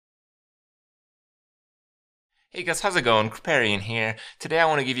Hey guys, how's it going? Kripparrian here. Today I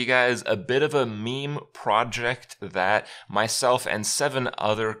want to give you guys a bit of a meme project that myself and 7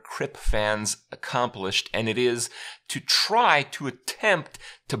 other Kripp fans accomplished, and it is to try to attempt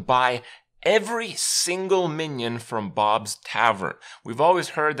to buy every single minion from BOBS Tavern. We've always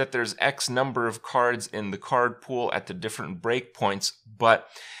heard that there's X number of cards in the card pool at the different breakpoints, but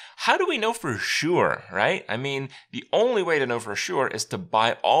how do we know for sure, right? I mean, the only way to know for sure is to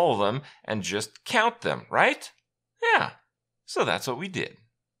buy all of them and just count them, right? Yeah, so that's what we did.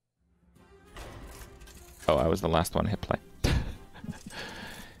 Oh, I was the last one to hit play.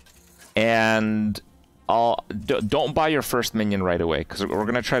 And don't buy your first minion right away, because we're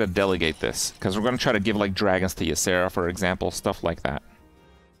going to try to delegate this. Because we're going to try to give, like, dragons to Ysera, for example, stuff like that.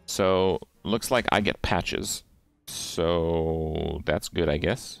 So, looks like I get patches. So, that's good, I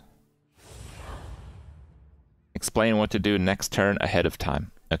guess. Explain what to do next turn ahead of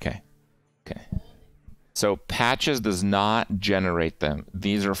time. Okay. Okay. So patches does not generate them.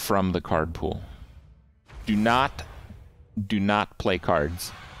 These are from the card pool. Do not play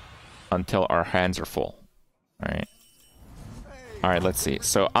cards until our hands are full. Alright. Alright, let's see.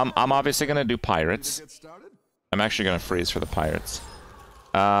 So I'm obviously gonna do pirates. I'm actually gonna freeze for the pirates.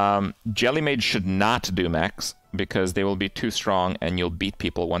 Jelly Mage should not do mechs, because they will be too strong and you'll beat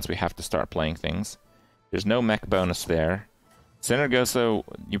people once we have to start playing things. There's no mech bonus there. Synergoso,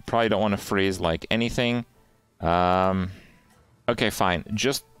 you probably don't want to freeze like anything. Okay, fine.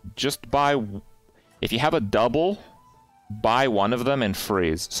 Just buy... If you have a double, buy one of them and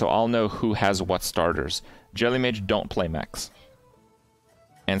freeze, so I'll know who has what starters. Jelly Mage, don't play mechs.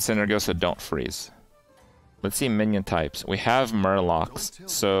 And Synergoso, don't freeze. Let's see minion types. We have Murlocs,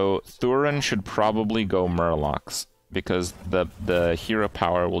 so Thurin should probably go Murlocs, because the hero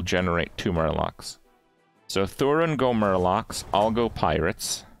power will generate 2 Murlocs. So Thurin go Murlocs, I'll go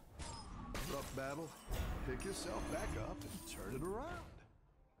Pirates. Battle. Pick yourself back up and turn it around.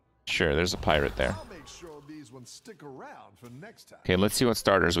 Sure, there's a pirate there. I'll make sure these ones stick around for next time. Okay, let's see what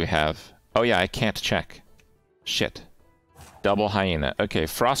starters we have. Oh yeah, I can't check. Shit. Double Hyena. Okay,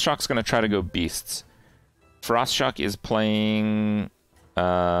 Frostshock's gonna try to go Beasts. Frostshock is playing...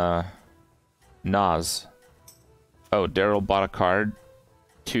 Nas. Oh, Daryl bought a card.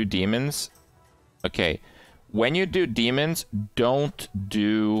 2 demons. Okay. When you do demons, don't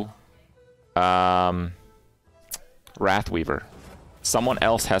do Wrathweaver. Someone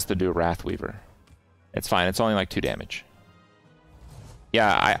else has to do Wrathweaver. It's fine. It's only like 2 damage.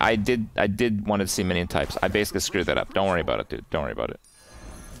 Yeah, I did want to see minion types. I basically screwed that up. Don't worry about it, dude. Don't worry about it.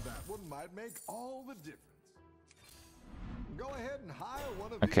 That one might make all the difference. Go ahead and hire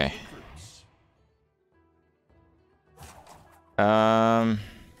one of Okay. these recruits.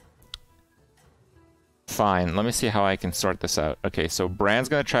 Fine. Let me see how I can sort this out. Okay, so Bran's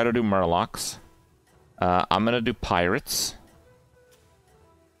gonna try to do Murlocs. I'm gonna do Pirates.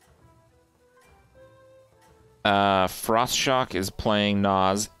 Frostshock is playing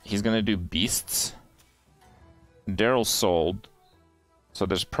Nas. He's gonna do Beasts. Daryl's sold, so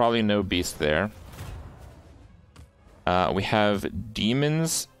there's probably no Beast there. We have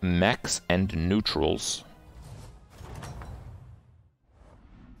Demons, Mechs, and Neutrals.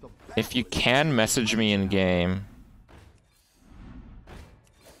 If you can, message me in game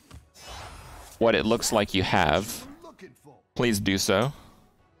what it looks like you have. Please do so.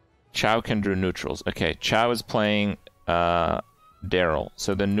 Chow can do neutrals. Okay, Chow is playing Daryl.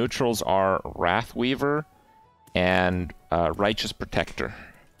 So the neutrals are Wrathweaver and Righteous Protector.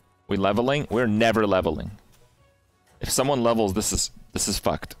 We leveling? We're never leveling. If someone levels, this is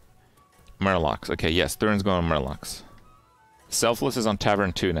fucked. Murlocs. Okay, yes, Thurin's going Murlocs. Selfless is on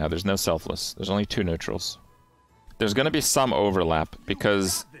Tavern 2 now. There's no Selfless. There's only 2 neutrals. There's going to be some overlap,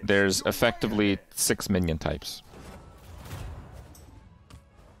 because there's effectively 6 minion types.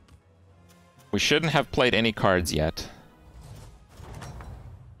 We shouldn't have played any cards yet.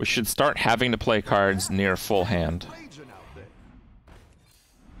 We should start having to play cards near full hand.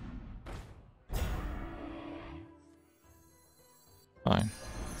 Fine.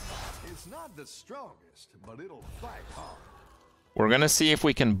 It's not the strongest, but it'll fight hard. We're gonna see if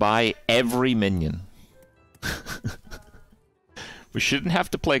we can buy every minion. We shouldn't have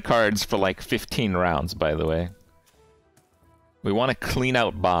to play cards for like 15 rounds, by the way. We want to clean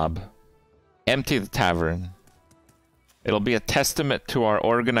out Bob. Empty the tavern. It'll be a testament to our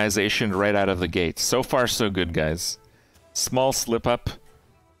organization right out of the gate. So far, so good, guys. Small slip-up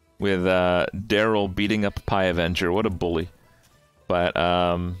with Daryl beating up Pie Avenger. What a bully. But,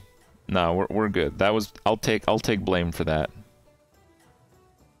 no, we're good. That was... I'll take blame for that.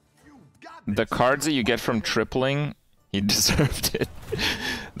 The cards that you get from tripling, he deserved it.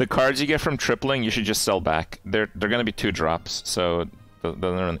 The cards you get from tripling, you should just sell back. They're gonna be 2 drops, so it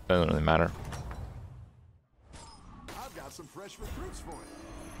doesn't really matter. I've got some fresh recruits for you.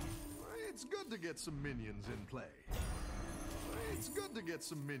 It's good to get some minions in play. It's good to get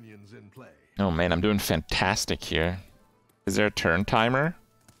some minions in play. Oh man, I'm doing fantastic here. Is there a turn timer?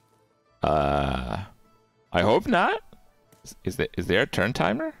 I hope not. Is there a turn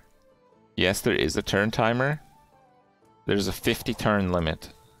timer? Yes, there is a turn timer. There's a 50 turn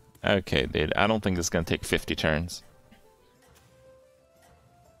limit. Okay, dude, I don't think this is gonna take 50 turns.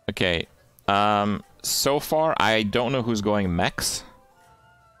 Okay, so far I don't know who's going mechs,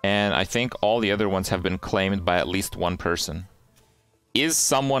 and I think all the other ones have been claimed by at least one person. Is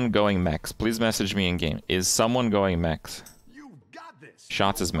someone going mechs? Please message me in game. Is someone going mechs? You got this.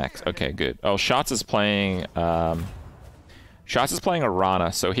 Shots is mechs. Okay, good. Oh, Shots is playing Arana,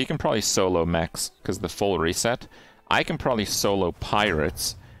 so he can probably solo mechs because the full reset. I can probably solo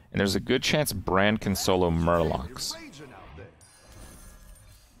pirates, and there's a good chance Brand can solo murlocs. Raging out there.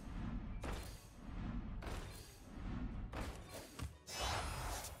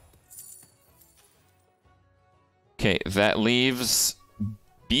 Okay, that leaves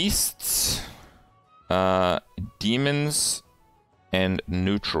beasts, demons, and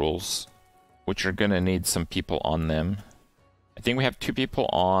neutrals, which are gonna need some people on them. I think we have 2 people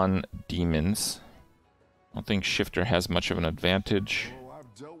on demons. I don't think Shifter has much of an advantage. Oh,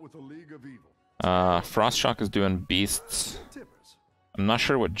 I've dealt with a league of evil. Frostshock is doing beasts. I'm not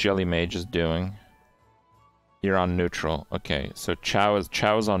sure what Jelly Mage is doing. You're on neutral. Okay, so Chow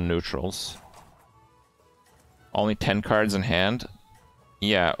is on neutrals. Only 10 cards in hand.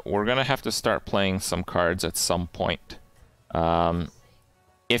 Yeah, we're gonna have to start playing some cards at some point.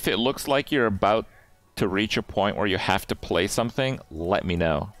 If it looks like you're about to reach a point where you have to play something, let me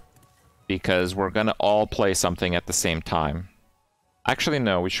know. Because we're gonna all play something at the same time. Actually,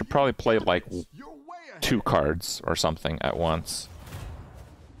 no, we should probably play like 2 cards or something at once.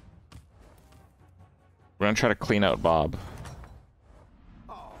 We're gonna try to clean out Bob.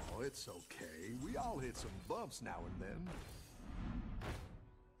 Oh, it's okay. We all hit some bumps now and then.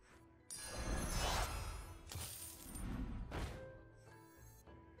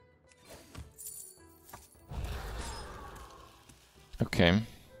 Okay.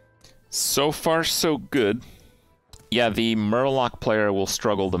 So far, so good. Yeah, the Murloc player will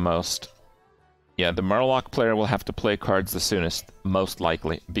struggle the most. Yeah, the Murloc player will have to play cards the soonest, most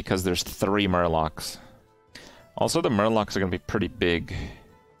likely, because there's 3 Murlocs. Also, the Murlocs are going to be pretty big.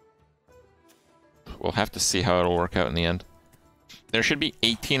 We'll have to see how it'll work out in the end. There should be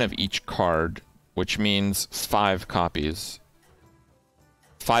 18 of each card, which means 5 copies.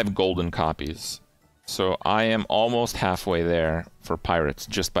 5 golden copies. So I am almost halfway there for pirates,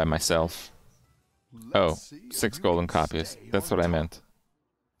 just by myself. Oh, 6 golden copies. That's what I meant.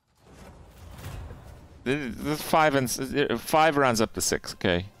 The 5 rounds up to 6,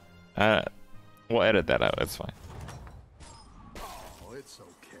 okay. We'll edit that out, that's fine. Oh, it's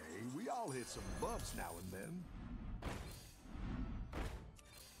okay. We all hit some bumps now and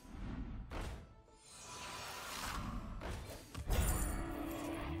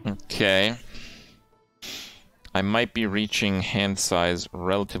then. Okay. I might be reaching hand size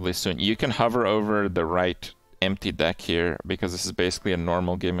relatively soon. You can hover over the right empty deck here, because this is basically a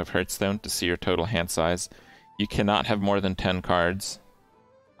normal game of Hearthstone, to see your total hand size. You cannot have more than 10 cards.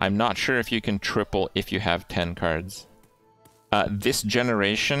 I'm not sure if you can triple if you have 10 cards. This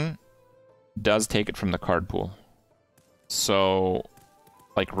generation does take it from the card pool. So,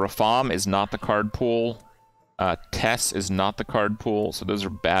 like, Rafam is not the card pool. Tess is not the card pool, so those are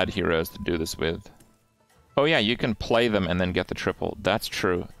bad heroes to do this with. Oh yeah, you can play them and then get the triple. That's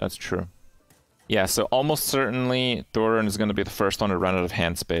true. That's true. Yeah, so almost certainly Thorin is going to be the first one to run out of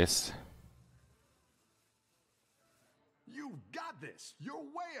hand space. You got this. You're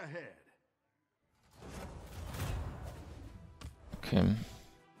way ahead. Okay.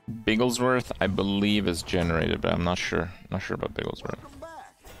 Bigglesworth, I believe, is generated, but I'm not sure. Not sure about Bigglesworth. Welcome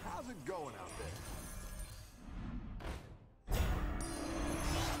back. How's it going out there?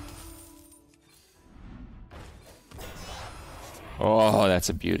 Oh, that's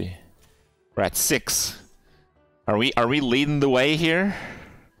a beauty. We're at 6. Are we leading the way here?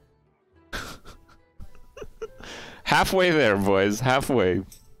 Halfway there, boys. Halfway.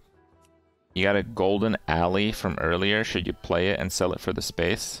 You got a golden alley from earlier. Should you play it and sell it for the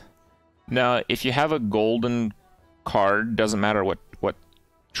space? No, if you have a golden card, doesn't matter what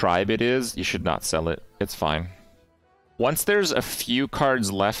tribe it is, you should not sell it. It's fine. Once there's a few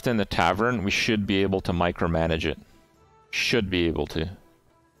cards left in the tavern, we should be able to micromanage it. Should be able to.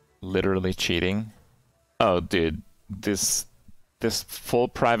 Literally cheating. Oh, dude. This This full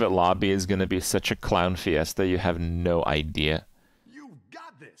private lobby is gonna be such a clown fiesta, you have no idea. You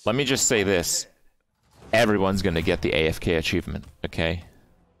got this. Let me just say this. Everyone's gonna get the AFK achievement, okay?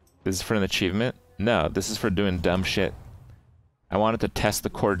 This is for an achievement? No, this is for doing dumb shit. I wanted to test the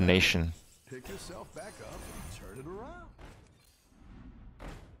coordination. Pick yourself back up and turn it around.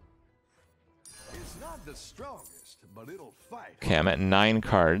 It's not the strongest, but it'll fight. Okay, I'm at 9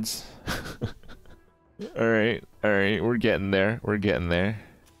 cards. Alright, we're getting there. We're getting there.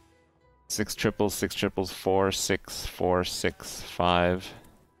 6 triples, 6 triples, 4, 6, 4, 6, 5.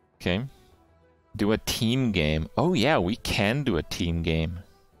 Okay. Do a team game. Oh yeah, we can do a team game.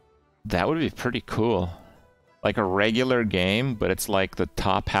 That would be pretty cool. Like a regular game, but it's like the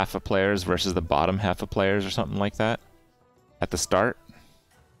top half of players versus the bottom half of players or something like that. At the start.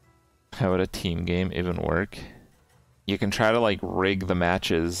 How would a team game even work? You can try to like rig the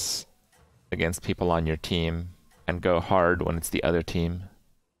matches against people on your team and go hard when it's the other team.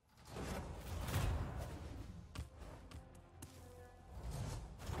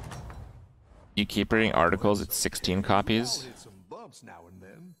 You keep reading articles, it's 16 copies. I'll hit some bumps now and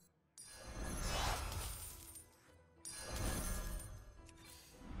then.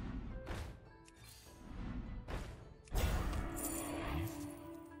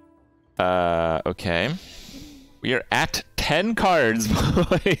 Okay. We are at 10 cards,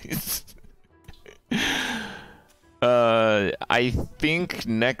 boys. I think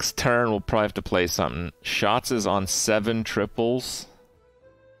next turn we'll probably have to play something. Shots is on 7 triples.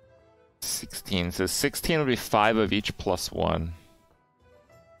 16. So 16 would be 5 of each plus 1.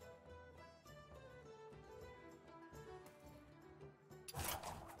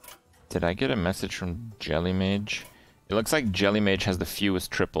 Did I get a message from Jelly Mage? It looks like Jelly Mage has the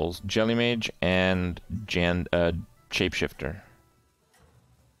fewest triples. Jelly Mage and Shapeshifter.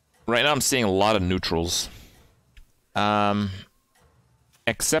 Right now I'm seeing a lot of neutrals.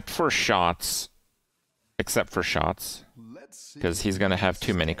 Except for shots. Because he's gonna have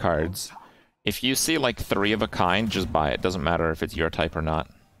too many cards. If you see like 3 of a kind, just buy it. Doesn't matter if it's your type or not.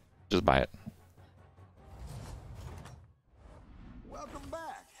 Just buy it. Welcome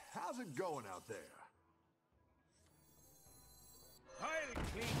back. How's it going out there? I'll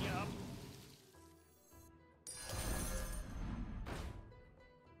clean you up.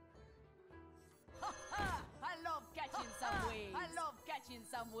 I love catching some waves. I love catching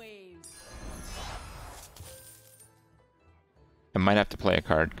some waves. I might have to play a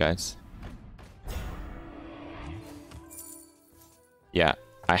card, guys. Yeah,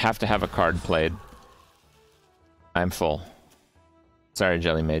 I have to have a card played. I'm full. Sorry,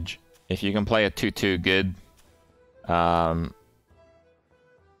 Jelly Mage. If you can play a 2/2, good.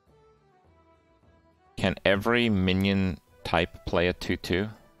 Can every minion type play a 2/2?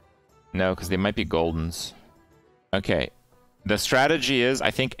 No, because they might be goldens. Okay. The strategy is,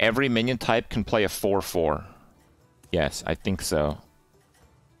 I think every minion type can play a 4/4. Yes, I think so.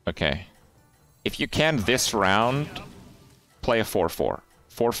 Okay. If you can this round, play a 4/4.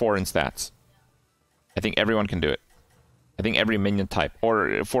 4/4 in stats. I think everyone can do it. I think every minion type,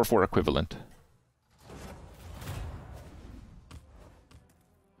 or 4/4 equivalent.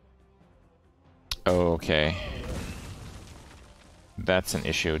 Okay. That's an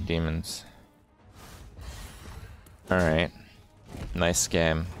issue with demons. Alright. Nice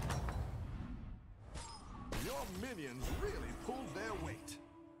scam. Your minions really pulled their weight.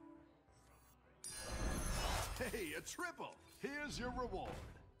 Hey, a triple. Here's your reward.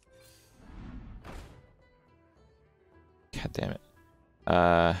 God damn it.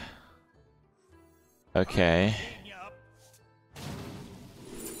 Okay. Clean you up.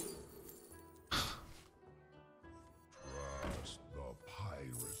 Trust the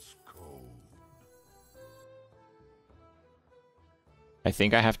pirate's code. I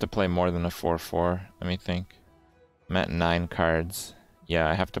think I have to play more than a 4/4. Let me think. I'm at 9 cards. Yeah,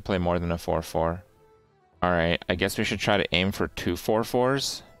 I have to play more than a 4/4. Alright, I guess we should try to aim for 2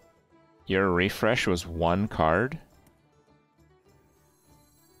 4/4s. Your refresh was 1 card.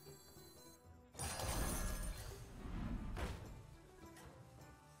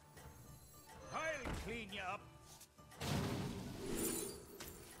 I'll clean you up.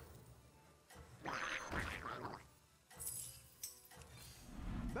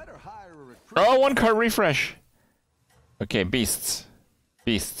 Better hire a recruit. Oh, 1 card refresh! Okay, beasts.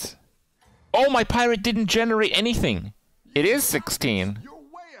 Beasts. Oh, my pirate didn't generate anything! It is 16. You're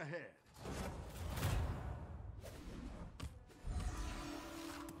way ahead.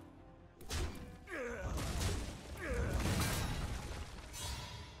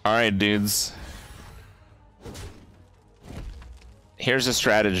 Alright, dudes. Here's a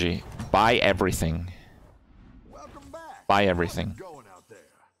strategy. Buy everything. Welcome back. Buy everything. Going out there.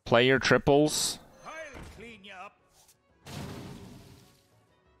 Play your triples. I'll clean you up.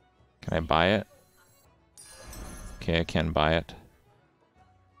 Can I buy it? Okay, I can buy it.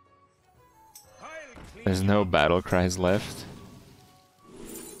 I'll clean There's no battle cries left.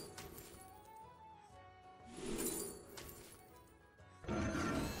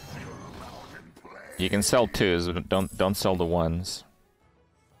 You can sell twos, but don't sell the ones.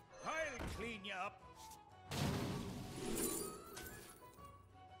 I'll clean you up.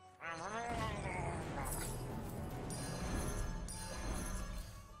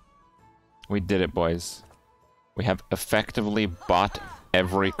 We did it, boys. We have effectively bought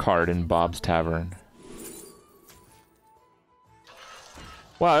every card in Bob's Tavern.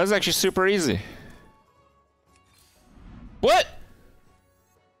 Wow, that was actually super easy. What?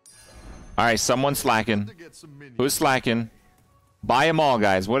 Alright, someone's slacking. To get some minions. Who's slacking? Buy them all,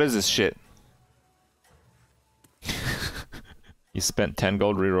 guys. What is this shit? You spent 10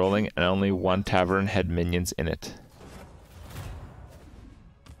 gold rerolling and only one tavern had minions in it.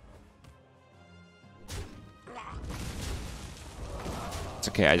 It's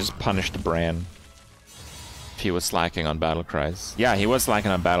okay, I just punished Bran. If he was slacking on battle cries. Yeah, he was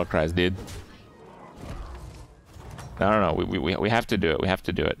slacking on battle cries, dude. No, we have to do it. We have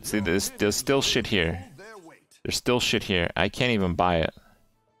to do it. See, there's still shit here. Their weight. There's still shit here. I can't even buy it.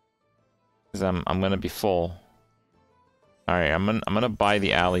 Cause I'm gonna be full. Alright, I'm gonna buy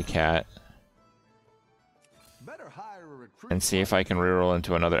the alley cat Better hire a recruit. and see if I can reroll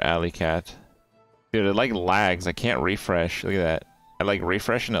into another alley cat. Dude, it like lags. I can't refresh. Look at that. I like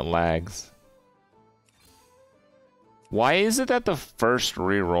refresh and it lags. Why is it that the first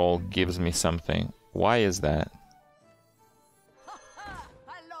reroll gives me something? Why is that?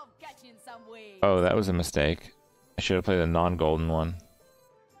 I love catching some waves. Oh, that was a mistake. I should have played the non-golden one.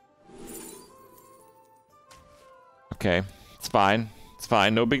 Okay, it's fine. It's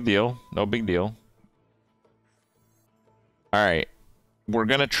fine. No big deal. No big deal. Alright. We're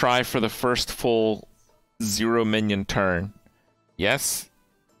gonna try for the first full 0 minion turn. Yes?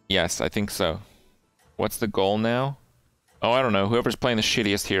 Yes, I think so. What's the goal now? Oh, I don't know. Whoever's playing the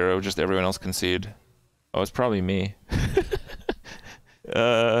shittiest hero, just everyone else concede. Oh, it's probably me.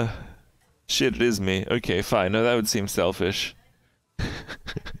 Shit, it is me. Okay, fine. No, that would seem selfish.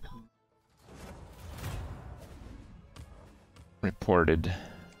 Reported.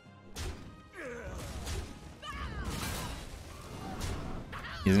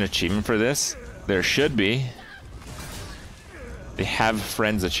 Is an achievement for this? There should be. They have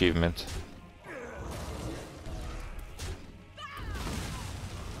friends achievement.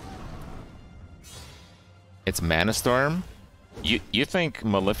 It's Mana Storm? You think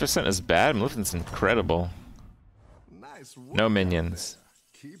Maleficent is bad? Maleficent's incredible. Nice work No out minions.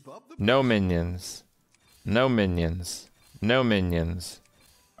 there. Keep up the No minions. No minions. No minions.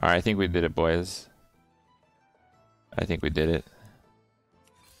 Alright, I think we did it, boys. I think we did it.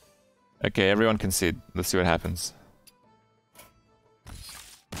 Okay, everyone concede. Let's see what happens.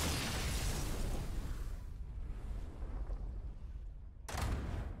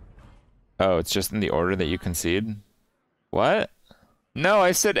 Oh, it's just in the order that you concede? What? No,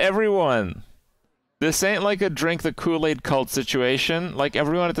 I said everyone! This ain't like a drink the Kool-Aid cult situation. Like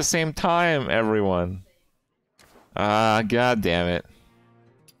everyone at the same time, everyone. Ah, god damn it.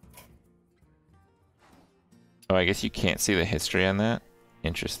 Oh, I guess you can't see the history on that?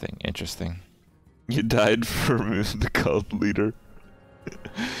 Interesting, interesting. You died for the cult leader.